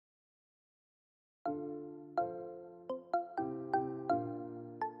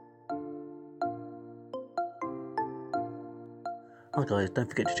Hi guys, don't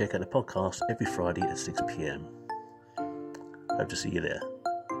forget to check out the podcast every Friday at 6 PM. Hope to see you there.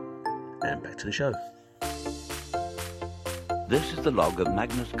 And back to the show. This is the log of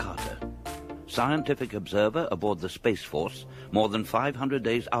Magnus Carter, scientific observer aboard the spaceforce, more than 500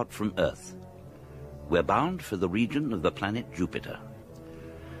 days out from Earth. We're bound for the region of the planet Jupiter.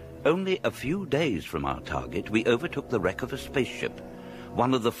 Only a few days from our target, we overtook the wreck of a spaceship,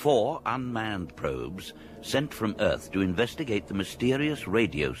 one of the 4 unmanned probes sent from Earth to investigate the mysterious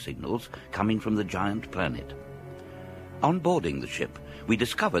radio signals coming from the giant planet. On boarding the ship, we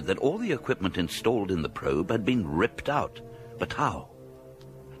discovered that all the equipment installed in the probe had been ripped out. But how?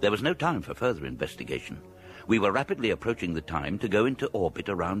 There was no time for further investigation. We were rapidly approaching the time to go into orbit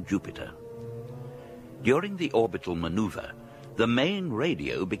around Jupiter. During the orbital maneuver, the main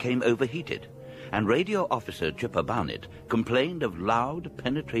radio became overheated, and radio officer Chipper Barnett complained of loud,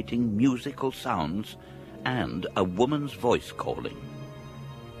 penetrating musical sounds and a woman's voice calling.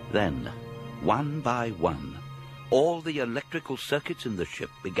 Then, one by one, all the electrical circuits in the ship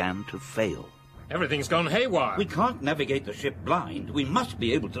began to fail. Everything's gone haywire. We can't navigate the ship blind. We must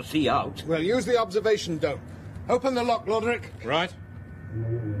be able to see out. Well, use the observation dome. Open the lock, Loderick. Right.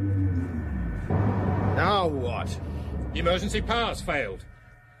 Now what? Emergency power's failed.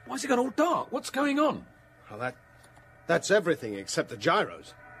 Why's it got all dark? What's going on? Well, that's everything except the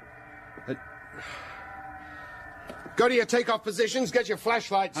gyros. Go to your takeoff positions, get your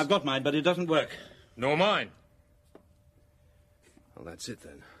flashlights. I've got mine, but it doesn't work. Nor mine. Well, that's it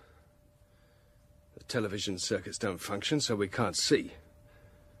then. The television circuits don't function, so we can't see.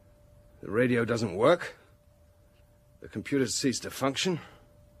 The radio doesn't work. The computers cease to function.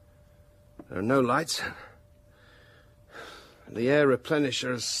 There are no lights. The air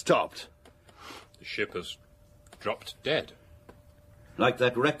replenisher has stopped. The ship has dropped dead. Like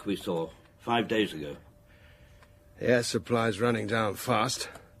that wreck we saw 5 days ago. The air supply's running down fast.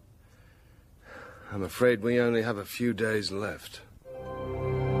 I'm afraid we only have a few days left.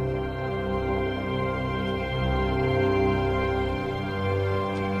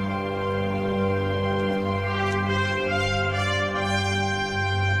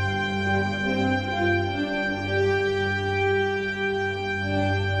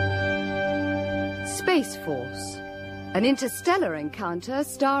 Space Force, an interstellar encounter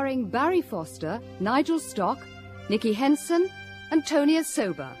starring Barry Foster, Nigel Stock, Nicky Henson and Tonia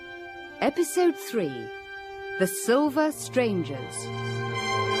Sober. Episode 3, The Silver Strangers.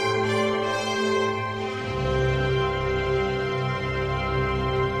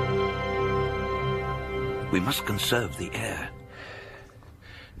 We must conserve the air.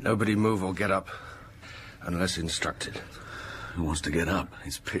 Nobody move or get up, unless instructed. Who wants to get up?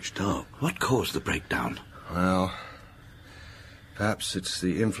 It's pitch dark. What caused the breakdown? Well, perhaps it's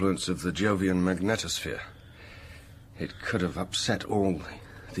the influence of the Jovian magnetosphere. It could have upset all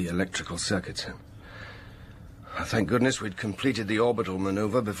the electrical circuits. Thank goodness we'd completed the orbital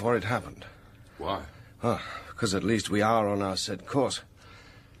maneuver before it happened. Why? Oh, because at least we are on our set course.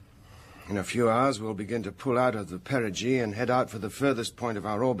 In a few hours, we'll begin to pull out of the perigee and head out for the furthest point of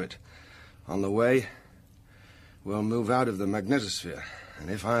our orbit. On the way, we'll move out of the magnetosphere, and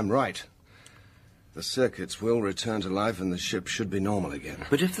if I'm right, the circuits will return to life and the ship should be normal again.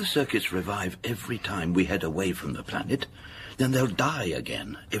 But if the circuits revive every time we head away from the planet, then they'll die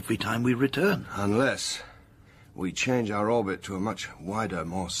again every time we return. Unless we change our orbit to a much wider,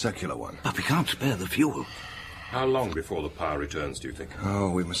 more circular one. But we can't spare the fuel. How long before the power returns, do you think?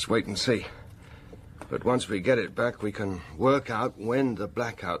 Oh, we must wait and see. But once we get it back, we can work out when the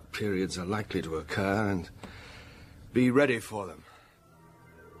blackout periods are likely to occur and be ready for them.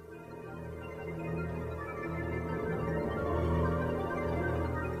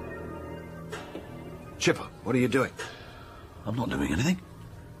 Chipper, what are you doing? I'm not doing anything.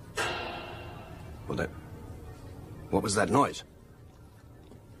 Well, then, what was that noise?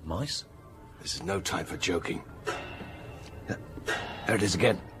 Mice? This is no time for joking. There it is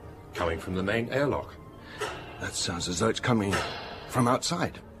again. Coming from the main airlock. That sounds as though it's coming from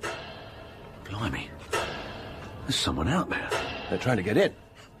outside. Blimey. There's someone out there. They're trying to get in.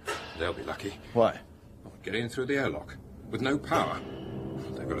 They'll be lucky. Why? Get in through the airlock. With no power.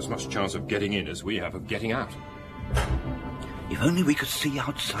 They've got as much chance of getting in as we have of getting out. If only we could see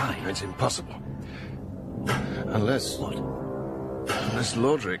outside. It's impossible. Unless... What? Unless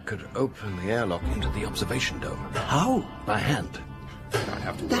Loderick could open the airlock into the observation dome. How? By hand. I'd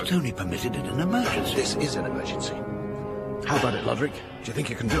have to That's work. only permitted in an emergency. This is an emergency. How about it, Loderick? Do you think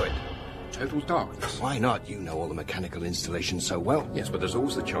you can do it? Total darkness. Why not? You know all the mechanical installations so well. Yes, but there's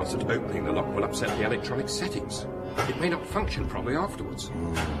always the chance that opening the lock will upset the electronic settings. It may not function properly afterwards.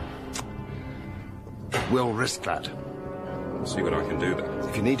 We'll risk that. I'll see what I can do then.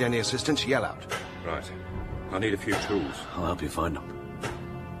 If you need any assistance, yell out. Right. I'll need a few tools. I'll help you find them.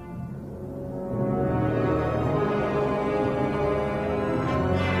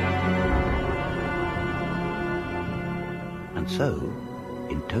 And so,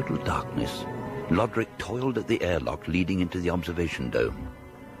 in total darkness, Lodric toiled at the airlock leading into the observation dome.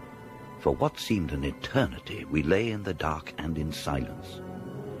 For what seemed an eternity, we lay in the dark and in silence.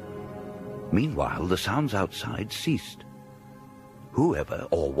 Meanwhile, the sounds outside ceased. Whoever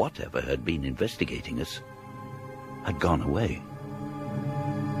or whatever had been investigating us had gone away.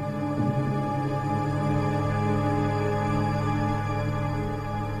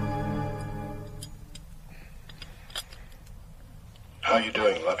 How are you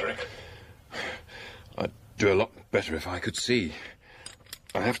doing, Lodric? I'd do a lot better if I could see.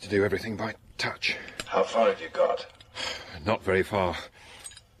 I have to do everything by touch. How far have you got? Not very far.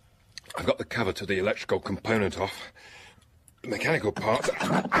 I've got the cover to the electrical component off. The mechanical parts...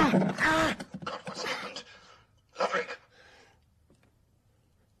 God, what's happened? Lodric?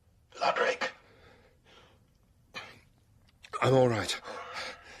 Lodric? I'm all right.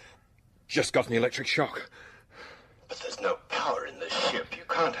 Just got an electric shock. But there's no power in this ship. You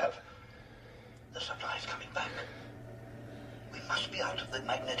can't have... The supply's coming back. We must be out of the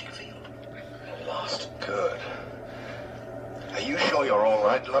magnetic field. At last. Good. Are you sure you're all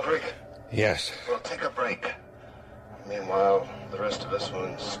right, Lodric? Yes. We'll take a break. Meanwhile, the rest of us will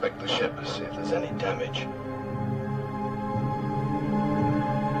inspect the ship, see if there's any damage.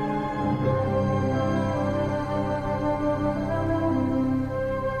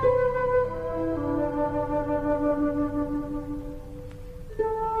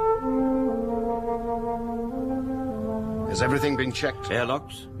 Has everything been checked?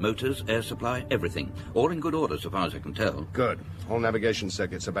 Airlocks, motors, air supply, everything. All in good order, so far as I can tell. Good. All navigation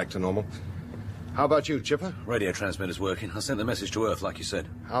circuits are back to normal. How about you, Chipper? Radio transmitter's working. I sent the message to Earth, like you said.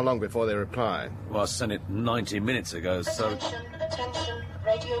 How long before they reply? Well, I sent it 90 minutes ago, so... Attention.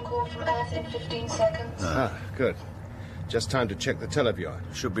 Radio call from Earth in 15 seconds. Good. Just time to check the televiewer.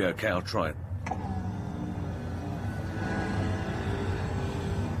 Should be okay, I'll try it.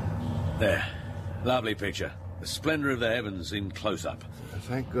 There. Lovely picture. The splendor of the heavens in close-up.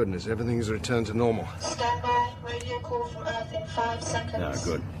 Thank goodness everything has returned to normal. Stand by. Radio call from Earth in 5 seconds. No,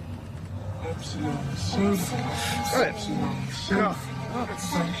 good. That's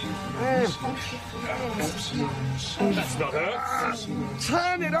not Earth.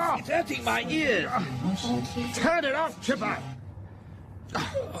 Turn it off! It's hurting my ears. Turn it off, Chipper!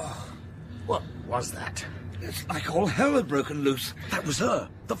 What was that? It's like all hell had broken loose. That was her.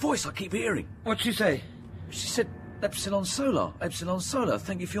 The voice I keep hearing. What'd she say? She said, Epsilon Solar,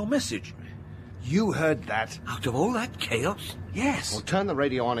 thank you for your message. You heard that? Out of all that chaos? Yes. Well, turn the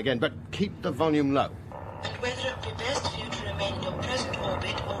radio on again, but keep the volume low. And whether it be best for you to remain in your present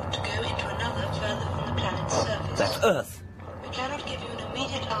orbit or to go into another further from the planet's surface. That's Earth. We cannot give you an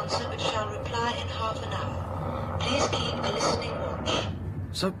immediate answer, but shall reply in half an hour. Please keep a listening watch.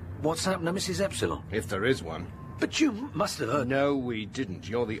 So, what's happened to Mrs. Epsilon? If there is one. But you must have heard... No, we didn't.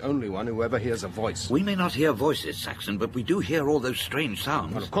 You're the only one who ever hears a voice. We may not hear voices, Saxon, but we do hear all those strange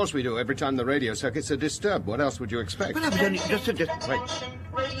sounds. Well, of course we do. Every time the radio circuits are disturbed. What else would you expect? But I was only just... Attention.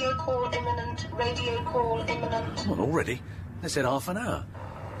 Radio call imminent. Radio call imminent. Not already. They said half an hour.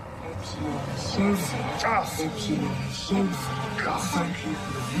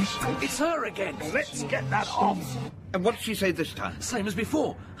 It's her again. Let's get that off. And what did she say this time? Same as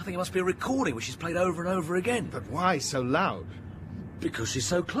before. I think it must be a recording which she's played over and over again. But why so loud? Because she's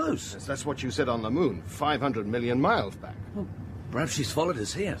so close. Yes, that's what you said on the moon, 500 million miles back. Well, perhaps she's followed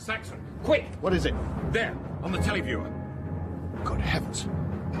us here. Saxon, quick! What is it? There, on the televiewer. Good heavens.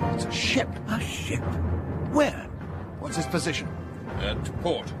 It's a ship. A ship? Where? What's its position? To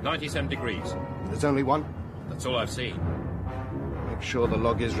port, 97 degrees. There's only one. That's all I've seen. Make sure the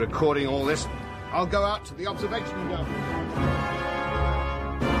log is recording all this. I'll go out to the observation dome.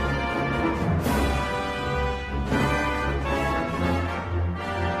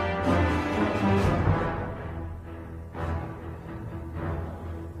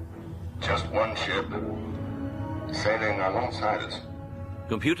 Just one ship, sailing alongside us.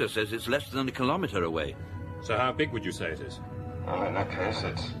 Computer says it's less than a kilometer away. So how big would you say it is? Well, in that case,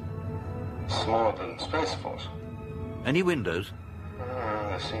 it's smaller than spaceforce. Any windows?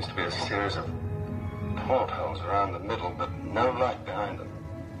 There seems to be a series of portholes around the middle, but no light behind them.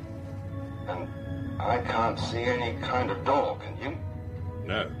 And I can't see any kind of door, can you?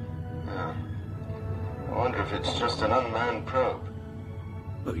 No. Yeah. I wonder if it's just an unmanned probe.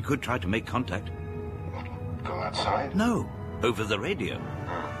 Well, we could try to make contact. Go outside? No, over the radio.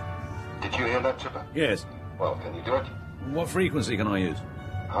 Did you hear that, Chipper? Yes. Well, can you do it? What frequency can I use?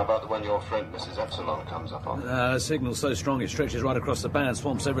 How about the one your friend Mrs. Epsilon comes up on? Signal's so strong it stretches right across the band,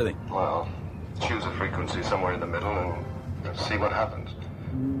 swamps everything. Well, choose a frequency somewhere in the middle and see what happens.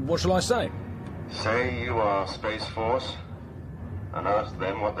 What shall I say? Say you are Space Force, and ask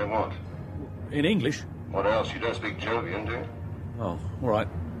them what they want. In English? What else? You don't speak Jovian, do you? Oh, all right.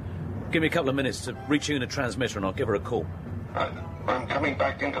 Give me a couple of minutes to retune a transmitter and I'll give her a call. I'm coming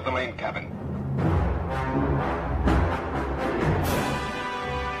back into the main cabin.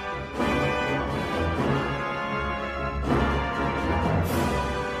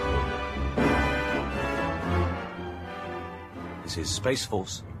 This is Space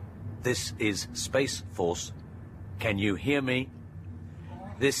Force. This is Space Force. Can you hear me?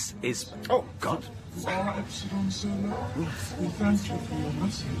 This is... Oh, God. We thank you for your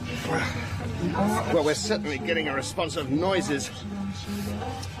message. Well, we're certainly getting a response of noises.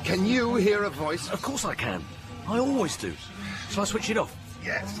 Can you hear a voice? Of course I can. I always do. Shall I switch it off?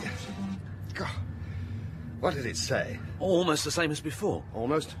 Yes. God. What did it say? Almost the same as before.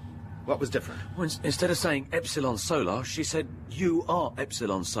 Almost? What was different? Well, instead of saying Epsilon Solar, she said, you are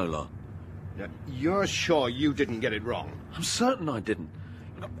Epsilon Solar. Now, you're sure you didn't get it wrong? I'm certain I didn't.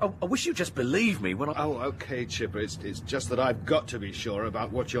 I wish you'd just believe me when I... Oh, OK, Chipper. It's just that I've got to be sure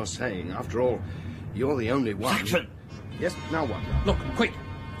about what you're saying. After all, you're the only one... Saxon! Yes, now what? Look, quick!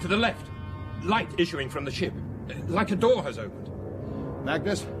 To the left! Light issuing from the ship. Like a door has opened.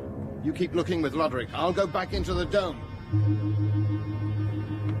 Magnus, you keep looking with Loderick. I'll go back into the dome.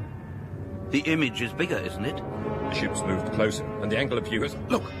 The image is bigger, isn't it? The ship's moved closer, and the angle of view is...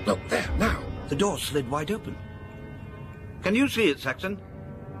 Look, there, now. The door slid wide open. Can you see it, Saxon?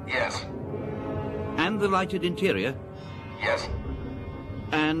 Yes. And the lighted interior? Yes.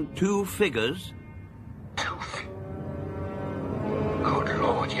 And two figures? Good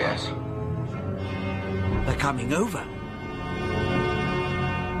Lord, yes. They're coming over.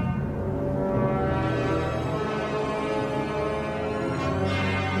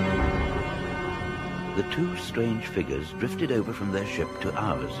 The two strange figures drifted over from their ship to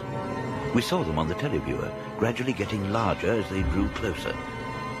ours. We saw them on the televiewer, gradually getting larger as they drew closer.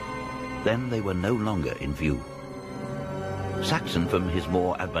 Then they were no longer in view. Saxon, from his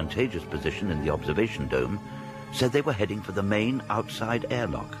more advantageous position in the observation dome, said they were heading for the main outside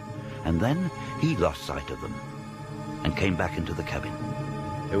airlock, and then he lost sight of them and came back into the cabin.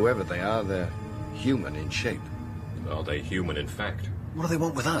 Whoever they are, they're human in shape. Are they human in fact? What do they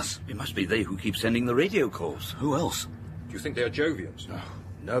want with us? It must be they who keep sending the radio calls. Who else? Do you think they are Jovians? No,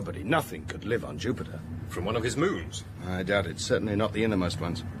 nobody, nothing could live on Jupiter. From one of his moons? I doubt it. Certainly not the innermost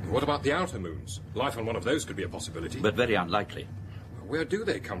ones. What about the outer moons? Life on one of those could be a possibility. But very unlikely. Where do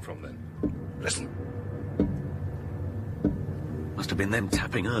they come from, then? Listen. Must have been them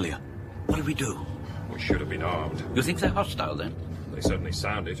tapping earlier. What do we do? We should have been armed. You think they're hostile, then? They certainly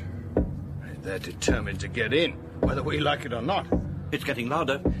sounded. They're determined to get in, whether we like it or not. It's getting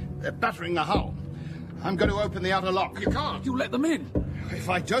louder. They're battering the hull. I'm going to open the outer lock. You can't. You let them in. If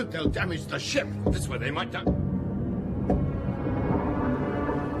I don't, they'll damage the ship. This way they might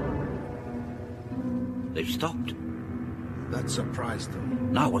They've stopped. That surprised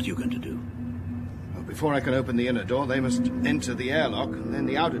them. Now what are you going to do? Well, before I can open the inner door, they must enter the airlock, and then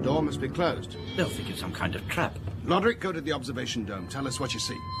the outer door must be closed. They'll think it's some kind of trap. Loderick, go to the observation dome. Tell us what you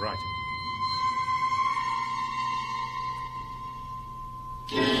see. Right.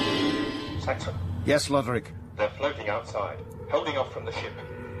 Saxon, Yes, Loderick. they're floating outside, holding off from the ship.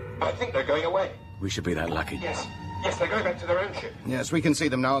 I think they're going away. We should be that lucky. Yes, they're going back to their own ship. Yes, we can see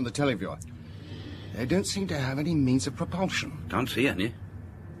them now on the televiewer. They don't seem to have any means of propulsion. Can't see any.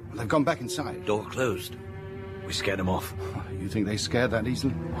 They've gone back inside. Door closed. We scared them off. You think they scared that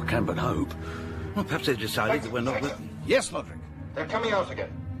easily? I can but hope. Well, perhaps they've decided that we're not with them. Yes, Loderick. They're coming out again.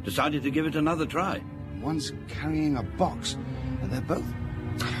 Decided to give it another try. One's carrying a box, and they're both...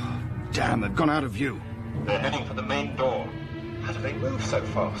 Damn, they've gone out of view. They're heading for the main door. How do they move so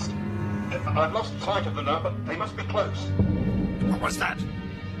fast? I've lost sight of them now, but they must be close. What was that?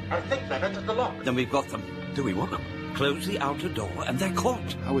 I think they've entered the lock. Then we've got them. Do we want them? Close the outer door and they're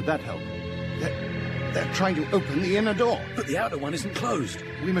caught. How would that help? They're trying to open the inner door. But the outer one isn't closed.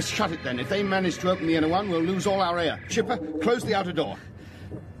 We must shut it then. If they manage to open the inner one, we'll lose all our air. Chipper, close the outer door.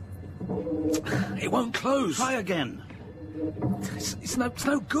 It won't close. Try again. It's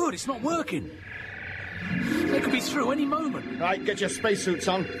no good. It's not working. They could be through any moment. Right, get your spacesuits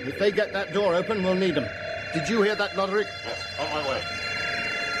on. If they get that door open, we'll need them. Did you hear that, Loderick? Yes, on my way.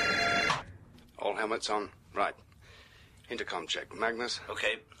 All helmets on. Right. Intercom check. Magnus?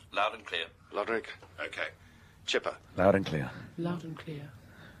 Okay, loud and clear. Loderick? Okay. Chipper? Loud and clear. Loud and clear.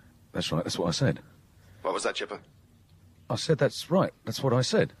 That's right. That's what I said. What was that, Chipper? I said that's right. That's what I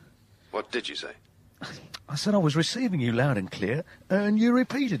said. What did you say? I said I was receiving you loud and clear, and you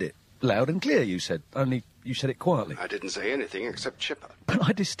repeated it. Loud and clear, you said. Only you said it quietly. I didn't say anything except Chipper. But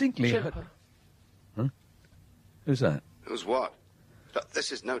I distinctly heard... Chipper. Huh? Who's that? Who's what? Look,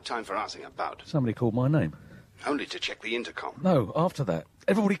 this is no time for arsing about. Somebody called my name. Only to check the intercom. No, after that.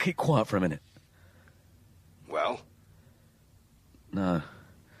 Everybody keep quiet for a minute. Well? No.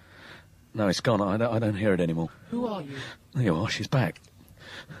 No, it's gone. I don't hear it anymore. Who are you? There you are. She's back.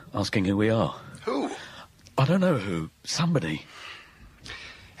 Asking who we are. Who? I don't know who. Somebody.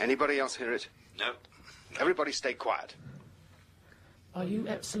 Anybody else hear it? No. Everybody stay quiet. Are you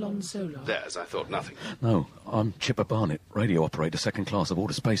Epsilon Solar? There's, I thought nothing. No, I'm Chipper Barnett, radio operator, 2nd class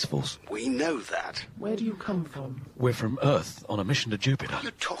aboard a Space Force. We know that. Where do you come from? We're from Earth on a mission to Jupiter. What are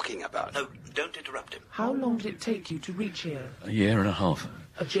you talking about? No, don't interrupt him. How long did it take you to reach here? A year and a half.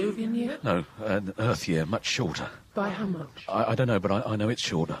 A Jovian year? No, an Earth year, much shorter. By how much? I don't know, but I know it's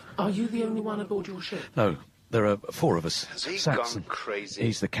shorter. Are you the only one aboard your ship? No, there are 4 of us. Has he Saxon, gone crazy?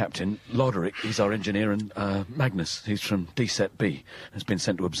 He's the captain. Loderick, he's our engineer, and Magnus, he's from DSET B, has been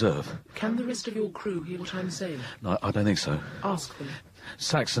sent to observe. Can the rest of your crew hear what I'm saying? No, I don't think so. Ask them.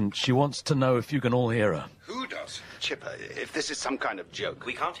 Saxon, she wants to know if you can all hear her. Who does? Chipper, if this is some kind of joke.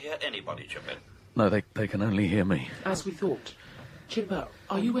 We can't hear anybody, Chipper. No, they can only hear me. As we thought. Chipper,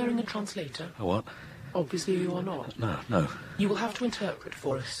 are you wearing a translator? A what? Obviously you are not. No. You will have to interpret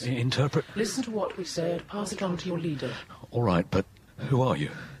for us. Interpret? Listen to what we say and pass it on to your leader. All right, but who are you?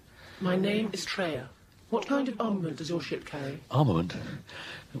 My name is Treya. What kind of armament does your ship carry? Armament?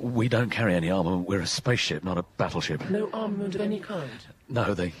 We don't carry any armament. We're a spaceship, not a battleship. No armament of any kind?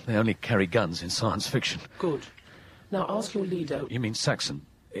 No, they only carry guns in science fiction. Good. Now ask your leader. You mean Saxon?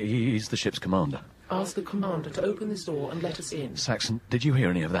 He's the ship's commander. Ask the commander to open this door and let us in. Saxon, did you hear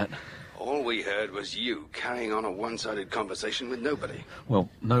any of that? All we heard was you carrying on a one-sided conversation with nobody. Well,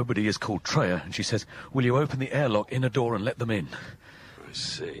 nobody is called Treya, and she says, will you open the airlock inner door and let them in? I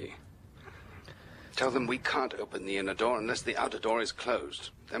see. Tell them we can't open the inner door unless the outer door is closed.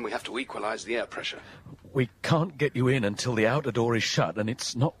 Then we have to equalize the air pressure. We can't get you in until the outer door is shut, and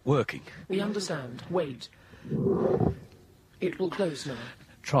it's not working. We understand. Wait. It will close now.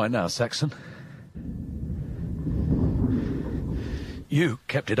 Try now, Saxon. You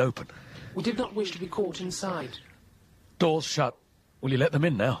kept it open. We did not wish to be caught inside. Door's shut. Will you let them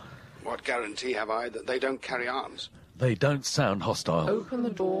in now? What guarantee have I that they don't carry arms? They don't sound hostile. Open the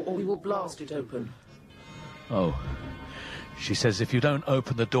door or we will blast it open. Oh. She says if you don't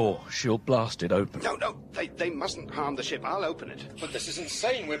open the door, she'll blast it open. No, they mustn't harm the ship. I'll open it. But this is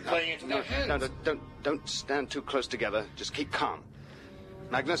insane. We're playing into their hands. No, don't stand too close together. Just keep calm.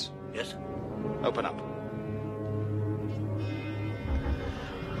 Magnus? Yes? Open up.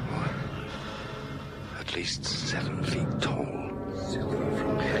 At least 7 feet tall. Silver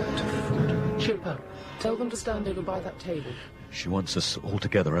from head to foot. Chipper, tell them to stand over by that table. She wants us all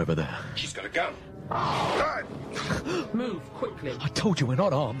together over there. She's got a gun. Move, quickly. I told you we're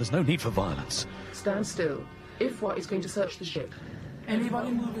not armed. There's no need for violence. Stand still. Ifwa is going to search the ship.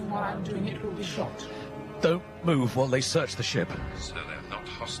 Anybody moving while I'm doing it will be shot. Don't move while they search the ship. So they're not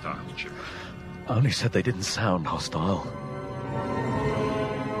hostile, Chipper. I only said they didn't sound hostile.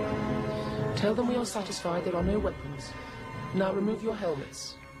 Tell them we are satisfied there are no weapons. Now remove your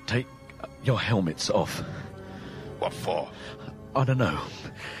helmets. Take your helmets off. What for? I don't know.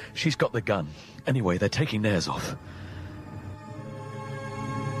 She's got the gun. Anyway, they're taking theirs off.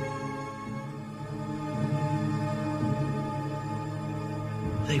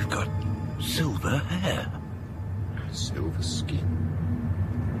 They've got silver hair. Silver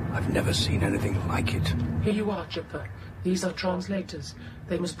skin. I've never seen anything like it. Here you are, Chipper. These are translators.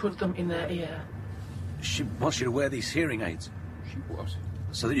 They must put them in their ear. She wants you to wear these hearing aids. She what?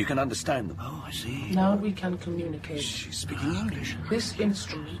 So that you can understand them. Oh, I see. Now we can communicate. She's speaking English. This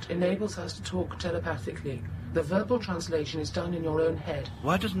instrument enables us to talk telepathically. The verbal translation is done in your own head.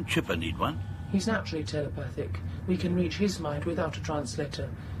 Why doesn't Chipper need one? He's naturally telepathic. We can reach his mind without a translator.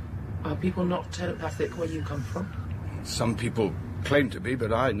 Are people not telepathic where you come from? Some people claim to be,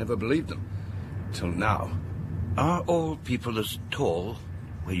 but I never believed them. Till now. Are all people as tall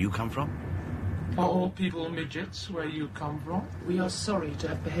where you come from? Are all people midgets where you come from? We are sorry to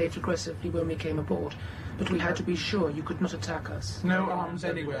have behaved aggressively when we came aboard, but we had to be sure you could not attack us. No arms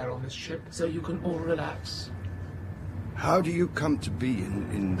anywhere on this ship. So you can all relax. How do you come to be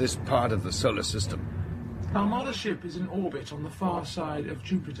in this part of the solar system? Our mothership is in orbit on the far side of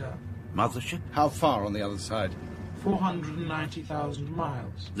Jupiter. Mothership? How far on the other side? 490,000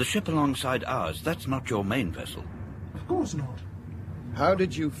 miles. The ship alongside ours, that's not your main vessel. Of course not. How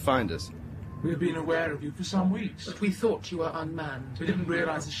did you find us? We've been aware of you for some weeks. But we thought you were unmanned. We didn't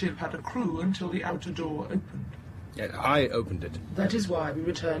realize the ship had a crew until the outer door opened. Yet I opened it. That is why we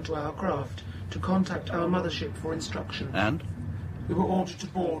returned to our craft, to contact our mothership for instructions. And? We were ordered to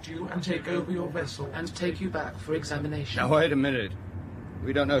board you and take over your vessel. And take you back for examination. Now, wait a minute.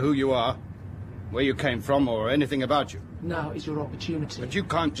 We don't know who you are, where you came from, or anything about you. Now is your opportunity. But you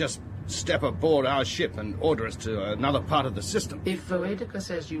can't just step aboard our ship and order us to another part of the system. If Voedica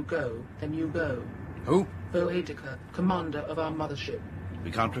says you go, then you go. Who? Voedica, commander of our mothership.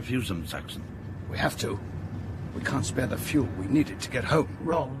 We can't refuse them, Saxon. We have to. We can't spare the fuel we needed to get home.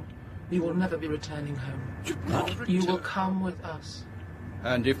 Wrong. We will never be returning home. You will come with us.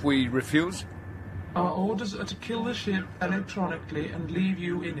 And if we refuse? Our orders are to kill the ship electronically and leave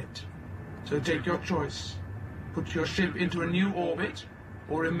you in it. So take your choice. Put your ship into a new orbit,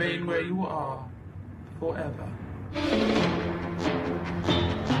 or remain where you are, forever.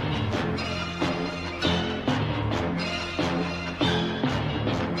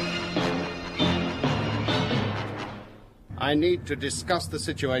 I need to discuss the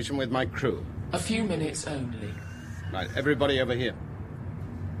situation with my crew. A few minutes only. Right, everybody over here.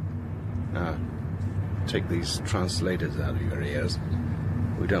 Now, take these translators out of your ears.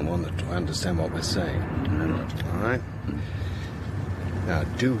 We don't want them to understand what we're saying. All right? Now,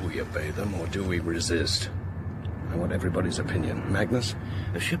 do we obey them or do we resist? I want everybody's opinion. Magnus?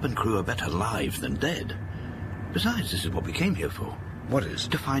 The ship and crew are better alive than dead. Besides, this is what we came here for. What is?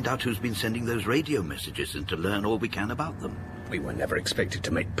 To find out who's been sending those radio messages and to learn all we can about them. We were never expected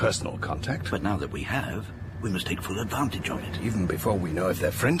to make personal contact. But now that we have, we must take full advantage of it. Even before we know if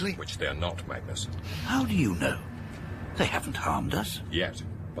they're friendly? Which they're not, Magnus. How do you know? They haven't harmed us. Yet.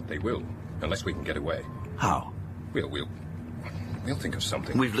 But they will, unless we can get away. How? We'll think of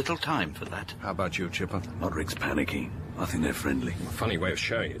something. We've little time for that. How about you, Chipper? Roderick's panicking. I think they're friendly. A funny way of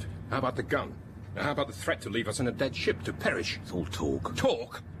showing it. How about the gun? Now, how about the threat to leave us in a dead ship, to perish? It's all talk.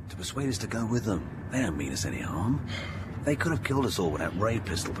 Talk? To persuade us to go with them. They don't mean us any harm. They could have killed us all with that ray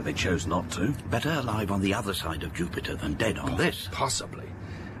pistol, but they chose not to. Better alive on the other side of Jupiter than dead on this. Possibly.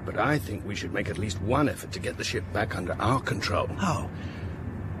 But I think we should make at least one effort to get the ship back under our control. How?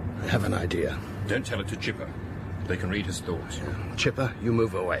 I have an idea. Don't tell it to Chipper. They can read his thoughts. Chipper, you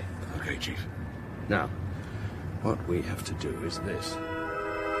move away. Okay, Chief. Now, what we have to do is this.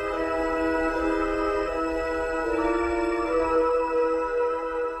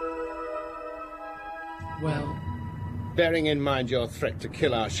 Well? Bearing in mind your threat to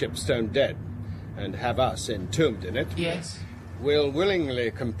kill our ship stone dead and have us entombed in it... Yes? We'll willingly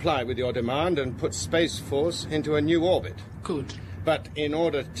comply with your demand and put Space Force into a new orbit. Good. But in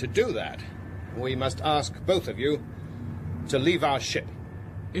order to do that, we must ask both of you to leave our ship.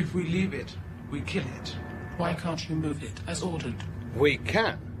 If we leave it, we kill it. Why can't you move it, as ordered? We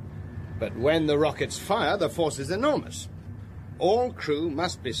can. But when the rockets fire, the force is enormous. All crew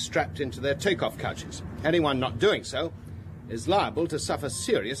must be strapped into their takeoff couches. Anyone not doing so is liable to suffer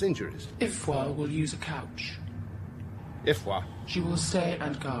serious injuries. Ifwa will use a couch. Ifwa? She will stay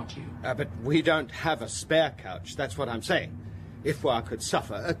and guard you. But we don't have a spare couch, that's what I'm saying. Ifwa could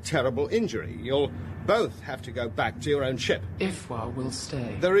suffer a terrible injury. You'll both have to go back to your own ship. Ifwa will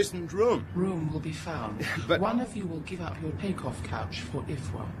stay. There isn't room. Room will be found. But one of you will give up your takeoff couch for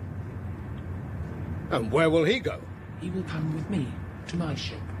Ifwa. And where will he go? He will come with me to my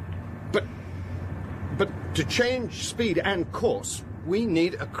ship. But to change speed and course, we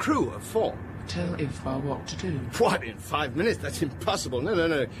need a crew of 4. Tell Ifwa what to do. What, in 5 minutes? That's impossible.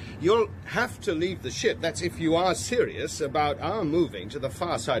 No. You'll have to leave the ship. That's if you are serious about our moving to the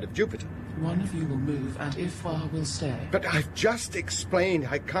far side of Jupiter. One of you will move and Ifwa will stay. But I've just explained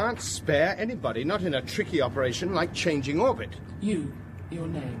I can't spare anybody, not in a tricky operation like changing orbit. You, your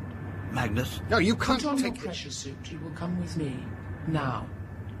name. Magnus? No, you can't Put on take your pressure suit. You will come with me. Now.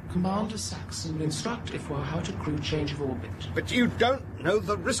 Commander Saxon will instruct Ifwa how to crew change of orbit. But you don't know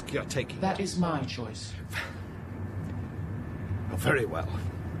the risk you're taking. That is my choice. Oh, very well.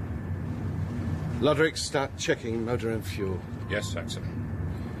 Loderick, start checking motor and fuel. Yes, Saxon.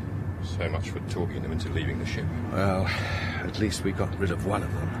 So much for talking them into leaving the ship. Well, at least we got rid of one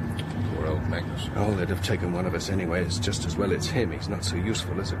of them. Poor old Magnus. Oh, they'd have taken one of us anyway. It's just as well it's him. He's not so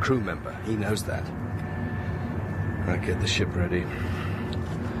useful as a crew member. He knows that. Right, get the ship ready.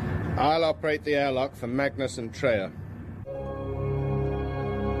 I'll operate the airlock for Magnus and Treya.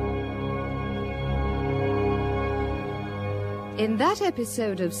 In that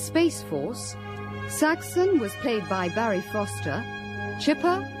episode of Space Force, Saxon was played by Barry Foster,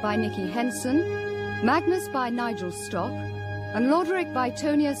 Chipper by Nicky Henson, Magnus by Nigel Stock, and Loderick by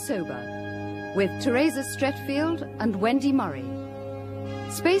Tonya Sober, with Teresa Stretfield and Wendy Murray.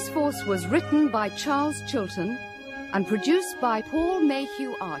 Space Force was written by Charles Chilton and produced by Paul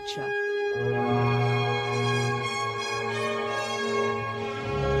Mayhew Archer.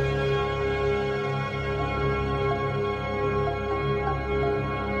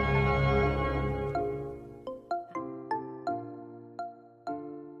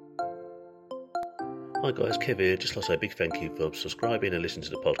 Hi guys, Kev here. Just like to say a big thank you for subscribing and listening to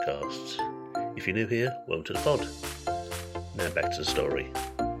the podcasts. If you're new here, welcome to the pod. Now back to the story.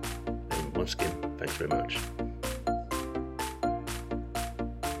 And once again, thanks very much.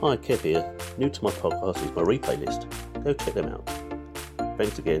 Hi, Kev here. New to my podcast is my replay list. Go check them out.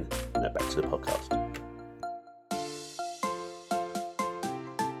 Thanks again. Now back to the podcast.